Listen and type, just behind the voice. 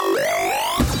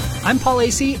I'm Paul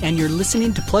Asay, and you're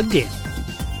listening to Plugged In.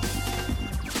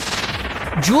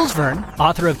 Jules Verne,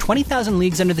 author of 20,000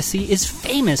 Leagues Under the Sea, is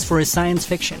famous for his science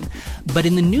fiction. But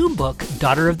in the new book,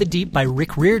 Daughter of the Deep by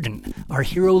Rick Riordan, our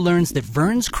hero learns that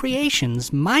Verne's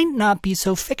creations might not be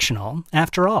so fictional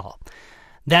after all.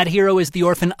 That hero is the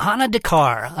orphan Anna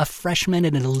Dakkar, a freshman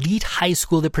at an elite high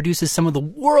school that produces some of the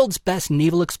world's best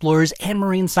naval explorers and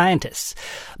marine scientists.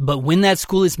 But when that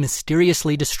school is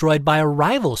mysteriously destroyed by a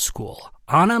rival school,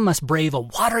 Anna must brave a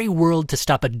watery world to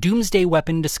stop a doomsday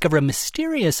weapon, discover a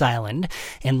mysterious island,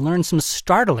 and learn some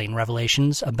startling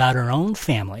revelations about her own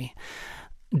family.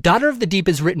 Daughter of the Deep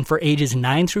is written for ages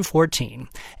 9 through 14,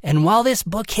 and while this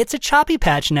book hits a choppy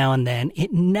patch now and then,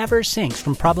 it never sinks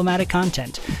from problematic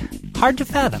content. Hard to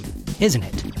fathom, isn't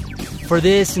it? For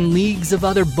this and leagues of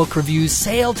other book reviews,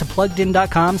 sail to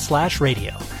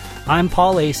pluggedin.com/radio. I'm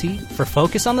Paul Asay for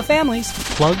Focus on the Family's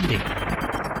Plugged In.